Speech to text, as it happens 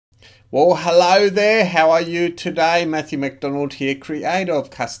Well, hello there. How are you today? Matthew McDonald here, creator of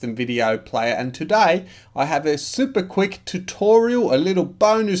Custom Video Player, and today I have a super quick tutorial, a little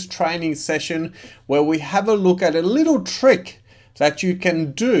bonus training session where we have a look at a little trick that you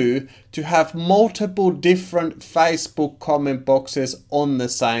can do to have multiple different Facebook comment boxes on the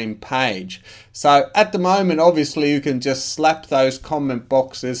same page. So at the moment, obviously you can just slap those comment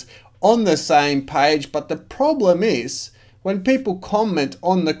boxes on the same page, but the problem is when people comment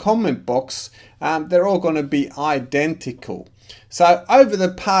on the comment box, they're all going to be identical. So over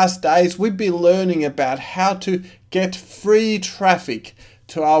the past days, we've been learning about how to get free traffic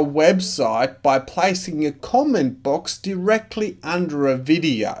to our website by placing a comment box directly under a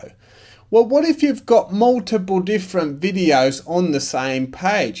video. Well, what if you've got multiple different videos on the same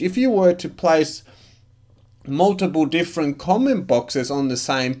page? If you were to place multiple different comment boxes on the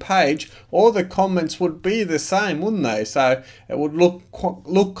same page, all the comments would be the same, wouldn't they? So it would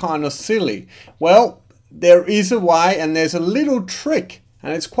look kind of silly. Well, there is a way, and there's a little trick,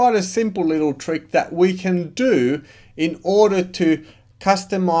 and it's quite a simple little trick that we can do in order to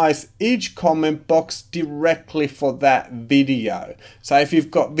customize each comment box directly for that video. So if you've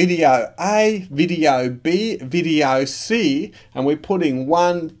got video A, video B, video C, and we're putting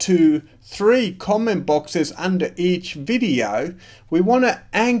 1, 2, 3 comment boxes under each video, we want to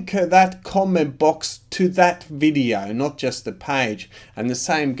anchor that comment box to that video, not just the page. And the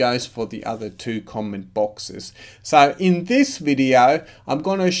same goes for the other 2 comment boxes. So in this video, I'm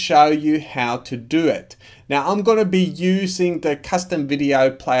going to show you how to do it. Now I'm going to be using the Custom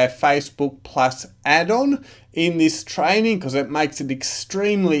Video Player Facebook Plus add-on in this training because it makes it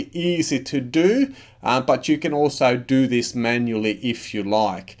extremely easy to do, but you can also do this manually if you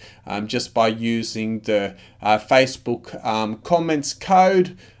like, just by using the Facebook comments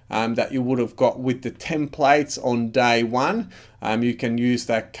code that you would have got with the templates on day 1. You can use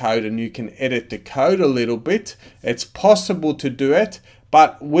that code and you can edit the code a little bit. It's possible to do it,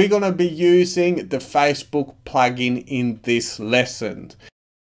 but we're going to be using the Facebook plugin in this lesson.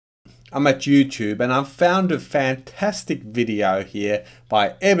 I'm at YouTube and I've found a fantastic video here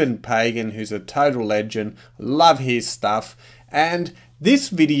by Eben Pagan, who's a total legend. Love his stuff. And this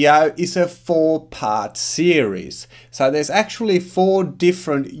video is a 4-part series. So there's actually 4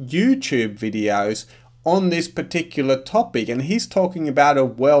 different YouTube videos on this particular topic, and he's talking about a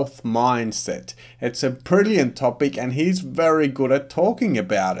wealth mindset. It's a brilliant topic and he's very good at talking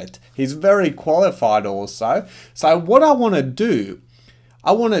about it. He's very qualified also. So what I want to do,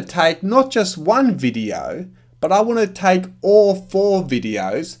 I want to take not just one video, but I want to take all 4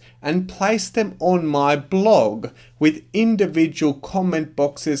 videos and place them on my blog with individual comment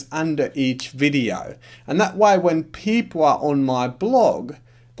boxes under each video. And that way when people are on my blog,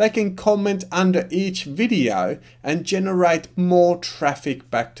 they can comment under each video and generate more traffic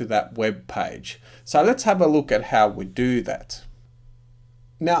back to that web page. So let's have a look at how we do that.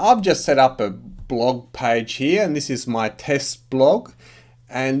 Now I've just set up a blog page here, and this is my test blog.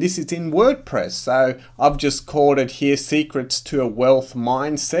 And this is in WordPress, so I've just called it here Secrets to a Wealth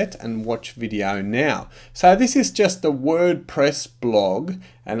Mindset and watch video now. So this is just a WordPress blog,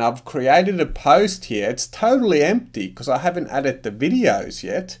 and I've created a post here. It's totally empty because I haven't added the videos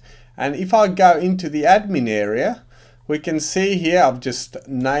yet. And if I go into the admin area, we can see here, I've just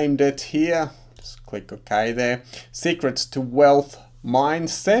named it here. Just click OK there. Secrets to Wealth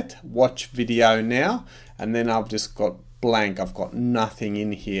Mindset, watch video now. And then I've just got blank. I've got nothing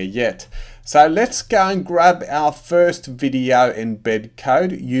in here yet. So let's go and grab our first video embed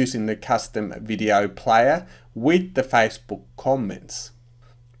code using the custom video player with the Facebook comments.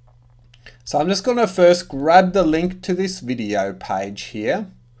 So I'm just going to first grab the link to this video page here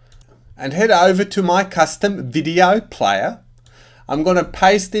and head over to my custom video player. I'm going to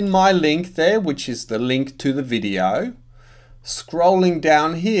paste in my link there, which is the link to the video. Scrolling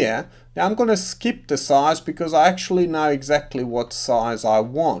down here, now I'm going to skip the size because I actually know exactly what size I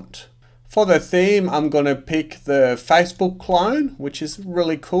want. For the theme, I'm going to pick the Facebook clone, which is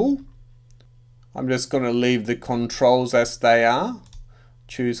really cool. I'm just going to leave the controls as they are.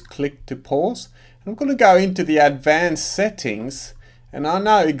 Choose click to pause. I'm going to go into the advanced settings, and I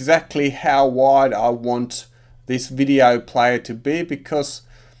know exactly how wide I want this video player to be, because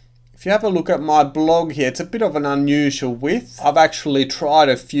if you have a look at my blog here, it's a bit of an unusual width. I've actually tried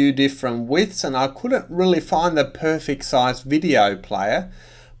a few different widths and I couldn't really find the perfect size video player,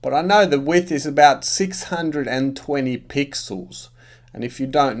 but I know the width is about 620 pixels. And if you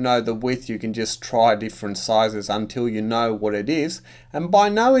don't know the width, you can just try different sizes until you know what it is. And by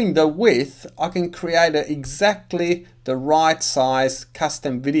knowing the width, I can create exactly the right size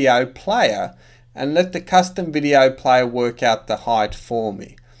custom video player and let the custom video player work out the height for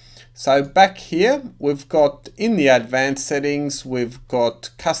me. So back here, we've got in the advanced settings, we've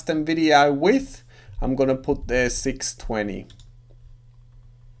got custom video width. I'm going to put there 620.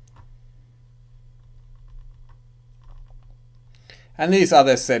 And these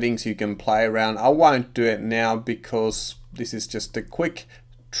other settings you can play around. I won't do it now because this is just a quick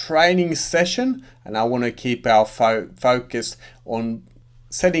training session and I want to keep our focus on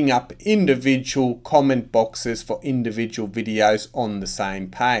setting up individual comment boxes for individual videos on the same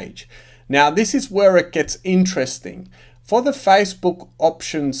page. Now this is where it gets interesting. For the Facebook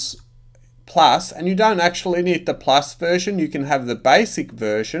options plus, and you don't actually need the plus version, you can have the basic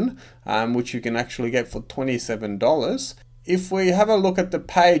version, which you can actually get for $27. If we have a look at the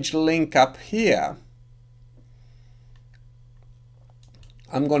page link up here,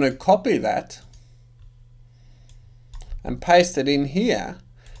 I'm going to copy that and paste it in here.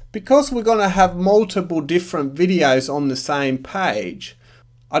 Because we're going to have multiple different videos on the same page,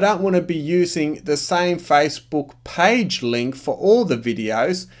 I don't want to be using the same Facebook page link for all the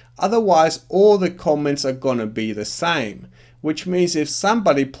videos, otherwise all the comments are going to be the same, which means if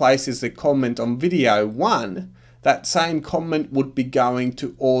somebody places a comment on video 1, that same comment would be going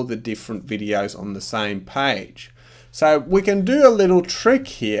to all the different videos on the same page. So we can do a little trick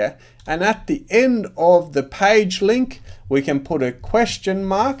here, and at the end of the page link we can put a question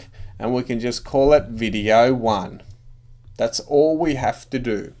mark and we can just call it video 1. That's all we have to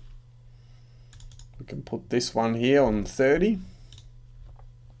do. We can put this one here on 30.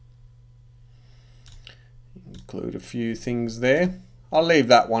 Include a few things there. I'll leave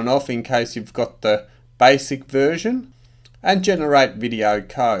that one off in case you've got the basic version, and generate video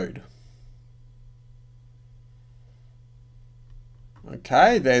code.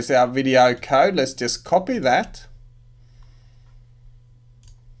 Okay, there's our video code. Let's just copy that.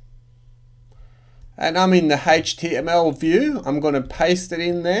 And I'm in the HTML view. I'm going to paste it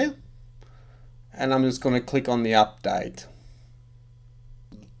in there. And I'm just going to click on the update.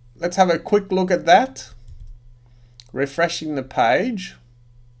 Let's have a quick look at that. Refreshing the page.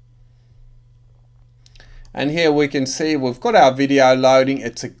 And here we can see we've got our video loading.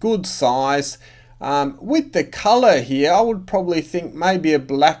 It's a good size. With the color here, I would probably think maybe a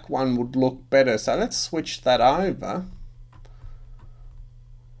black one would look better. So let's switch that over.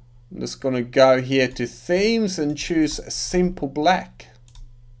 I'm just going to go here to themes and choose simple black.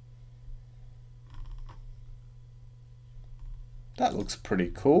 That looks pretty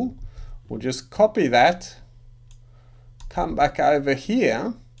cool. We'll just copy that, come back over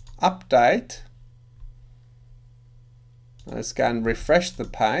here, update. Let's go and refresh the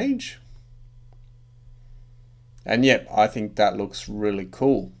page. And yep, I think that looks really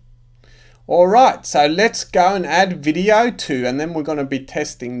cool. Alright, so let's go and add video 2, and then we're going to be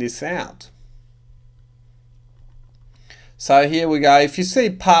testing this out. So here we go. If you see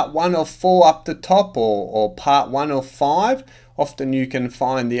part 1 of 4 up the top, or part 1 of 5, often you can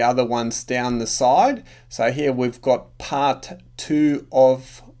find the other ones down the side. So here we've got part 2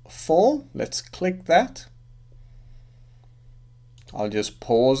 of 4. Let's click that. I'll just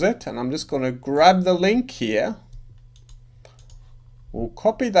pause it, and I'm just going to grab the link here. We'll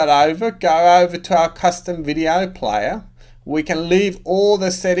copy that over, go over to our custom video player. We can leave all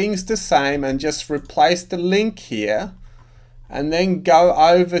the settings the same and just replace the link here, and then go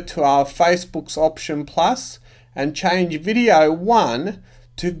over to our Facebook's option plus and change video 1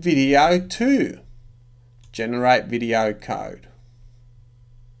 to video 2. Generate video code.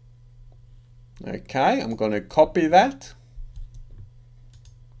 Okay, I'm going to copy that.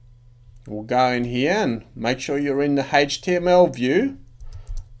 We'll go in here and make sure you're in the HTML view.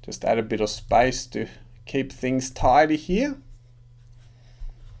 Just add a bit of space to keep things tidy here.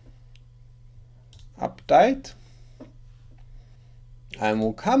 Update. And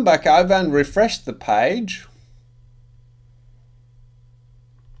we'll come back over and refresh the page.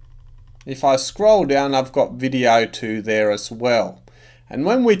 If I scroll down, I've got video 2 there as well. And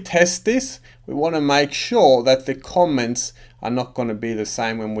when we test this, we want to make sure that the comments are not going to be the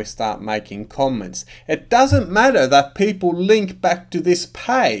same when we start making comments. It doesn't matter that people link back to this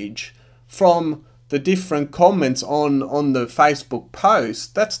page from the different comments on the Facebook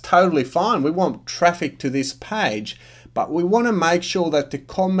post. That's totally fine. We want traffic to this page, but we want to make sure that the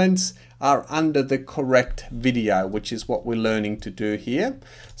comments are under the correct video, which is what we're learning to do here.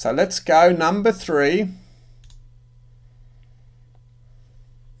 So let's go number 3.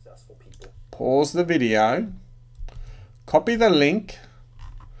 Pause the video, copy the link,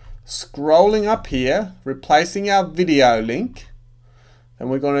 scrolling up here, replacing our video link,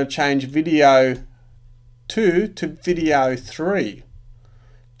 and we're going to change video 2 to video 3.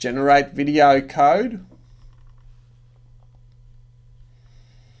 Generate video code.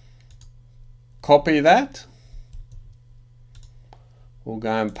 copy that. We'll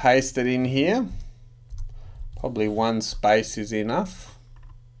go and paste it in here. Probably one space is enough.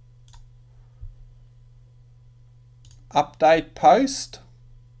 Update post.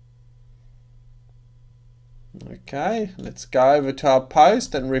 Okay, let's go over to our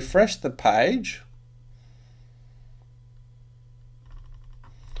post and refresh the page.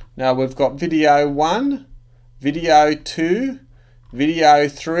 Now we've got video 1, video 2, video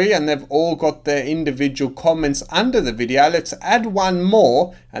 3, and they've all got their individual comments under the video. Let's add one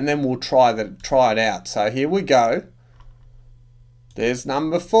more and then we'll try it out. So here we go. There's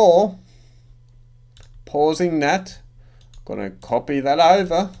number 4. Pausing that. Gonna copy that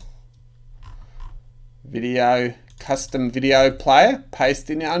over. Video, custom video player. Paste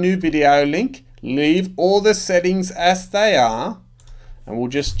in our new video link. Leave all the settings as they are. And we'll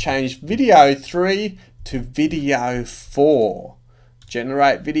just change video 3 to video 4.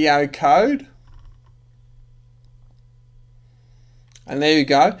 Generate video code. And there you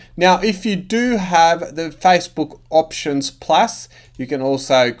go. Now, if you do have the Facebook Options Plus, you can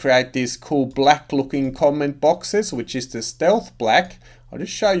also create these cool black looking comment boxes, which is the stealth black. I'll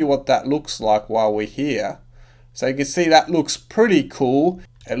just show you what that looks like while we're here. So you can see that looks pretty cool.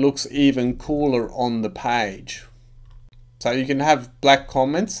 It looks even cooler on the page. So you can have black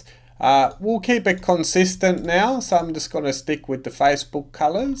comments. We'll keep it consistent now, so I'm just going to stick with the Facebook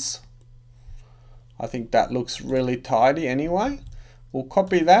colors. I think that looks really tidy anyway. We'll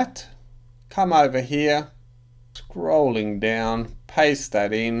copy that, come over here, scrolling down, paste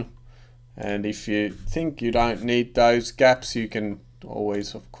that in, and if you think you don't need those gaps, you can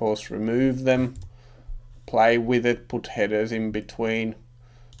always, of course, remove them, play with it, put headers in between,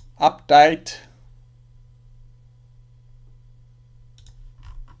 update.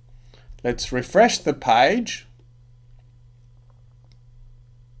 Let's refresh the page.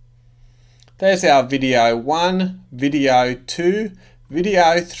 There's our video 1, video 2,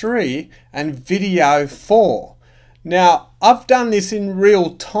 video 3, and video 4. Now, I've done this in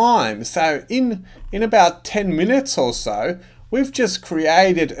real time. So in about 10 minutes or so, we've just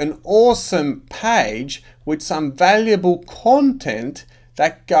created an awesome page with some valuable content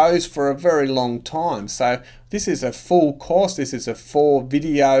that goes for a very long time. So this is a full course. This is a 4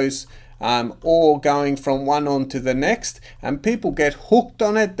 videos. All going from one on to the next, and people get hooked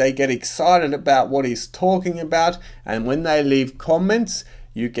on it. They get excited about what he's talking about, and when they leave comments,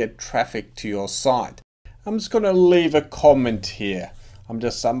 you get traffic to your site. I'm just going to leave a comment here. I'm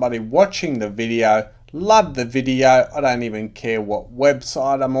just somebody watching the video, love the video. I don't even care what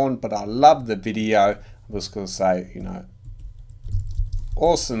website I'm on, but I love the video. I'm just going to say, you know,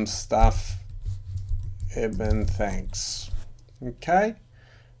 awesome stuff, Eben, thanks. Okay.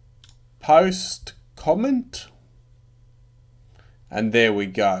 Post, comment, and there we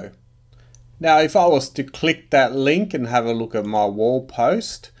go. Now if I was to click that link and have a look at my wall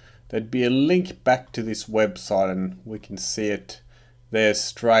post, there'd be a link back to this website and we can see it there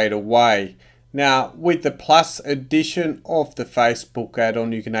straight away. Now with the Plus edition of the Facebook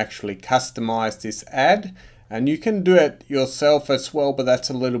add-on, you can actually customize this ad, and you can do it yourself as well, but that's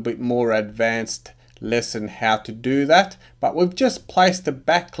a little bit more advanced lesson how to do that. But we've just placed a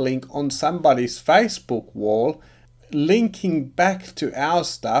backlink on somebody's Facebook wall, linking back to our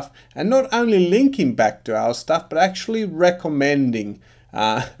stuff, and not only linking back to our stuff, but actually recommending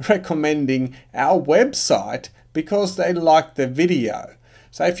our website because they like the video.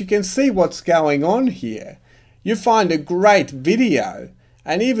 So if you can see what's going on here, you find a great video,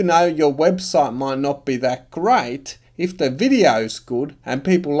 and even though your website might not be that great, if the video's good and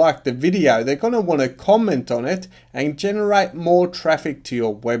people like the video, they're going to want to comment on it and generate more traffic to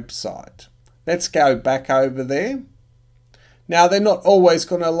your website. Let's go back over there. Now they're not always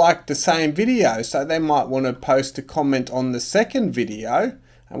going to like the same video, so they might want to post a comment on the second video,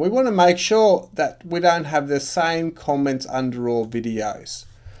 and we want to make sure that we don't have the same comments under all videos.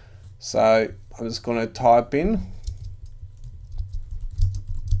 So I'm just going to type in,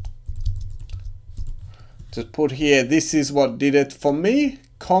 just put here, this is what did it for me,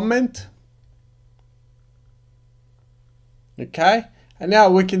 comment. Okay, and now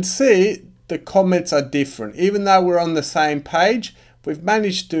we can see the comments are different. Even though we're on the same page, we've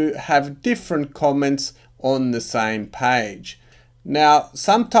managed to have different comments on the same page. Now,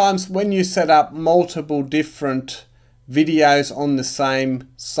 sometimes when you set up multiple different videos on the same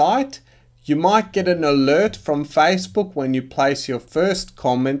site, you might get an alert from Facebook when you place your first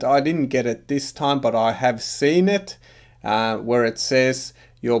comment. I didn't get it this time, but I have seen it where it says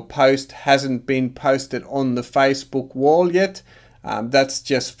your post hasn't been posted on the Facebook wall yet. That's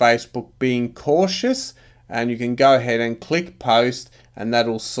just Facebook being cautious, and you can go ahead and click post, and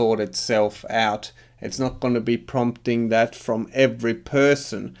that'll sort itself out. It's not going to be prompting that from every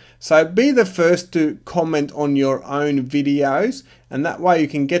person. So be the first to comment on your own videos, and that way you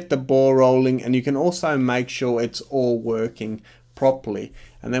can get the ball rolling, and you can also make sure it's all working properly.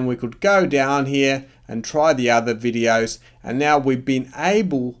 And then we could go down here and try the other videos, and now we've been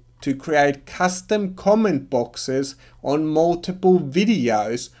able to create custom comment boxes on multiple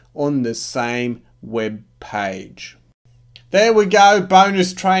videos on the same web page. There we go,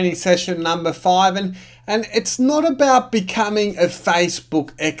 bonus training session number 5, and it's not about becoming a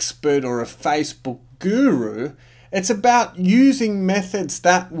Facebook expert or a Facebook guru. It's about using methods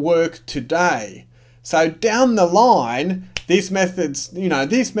that work today. So down the line, these methods,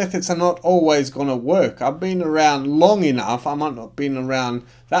 these methods are not always going to work. I've been around long enough, I might not have been around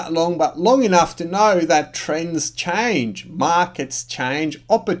that long, but long enough to know that trends change, markets change,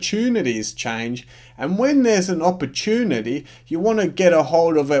 opportunities change. And when there's an opportunity, you want to get a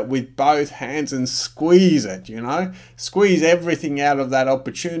hold of it with both hands and squeeze it, Squeeze everything out of that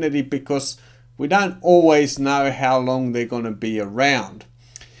opportunity, because we don't always know how long they're going to be around.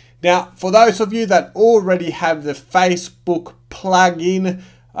 Now, for those of you that already have the Facebook plugin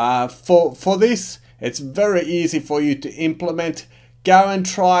for this, it's very easy for you to implement. Go and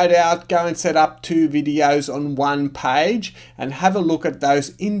try it out. Go and set up 2 videos on one page and have a look at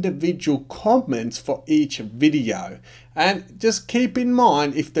those individual comments for each video. And just keep in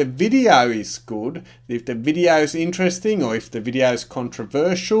mind, if the video is good, if the video is interesting, or if the video is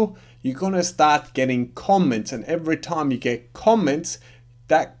controversial, you're going to start getting comments. And every time you get comments,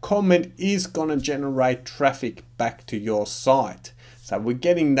 that comment is going to generate traffic back to your site. So we're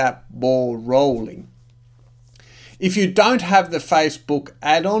getting that ball rolling. If you don't have the Facebook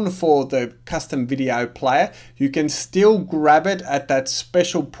add-on for the custom video player, you can still grab it at that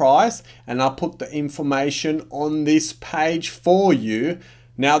special price, and I'll put the information on this page for you.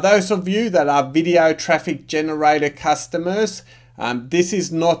 Now, those of you that are video traffic generator customers, this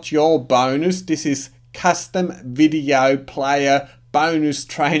is not your bonus. This is custom video player bonus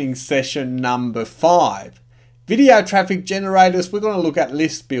training session number 5. Video traffic generators, we're going to look at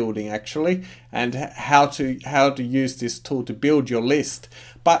list building actually, and how to use this tool to build your list.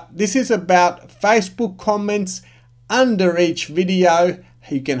 But this is about Facebook comments under each video.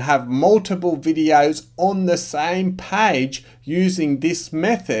 You can have multiple videos on the same page using this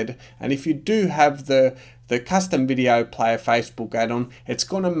method. And if you do have the custom video player Facebook add-on, it's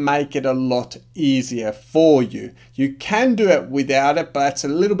going to make it a lot easier for you. You can do it without it, but it's a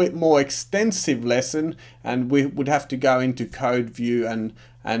little bit more extensive lesson, and we would have to go into code view, and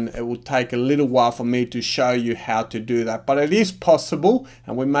it will take a little while for me to show you how to do that. But it is possible,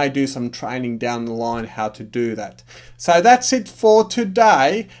 and we may do some training down the line how to do that. So that's it for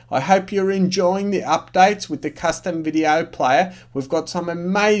today. I hope you're enjoying the updates with the custom video player. We've got some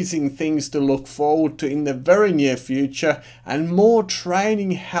amazing things to look forward to in the very near future, and more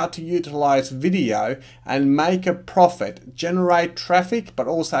training how to utilize video and make a profit, generate traffic, but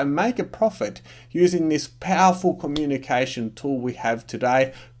also make a profit using this powerful communication tool we have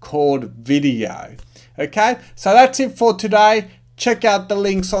today called video. Okay, so that's it for today. Check out the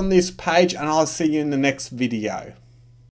links on this page, and I'll see you in the next video.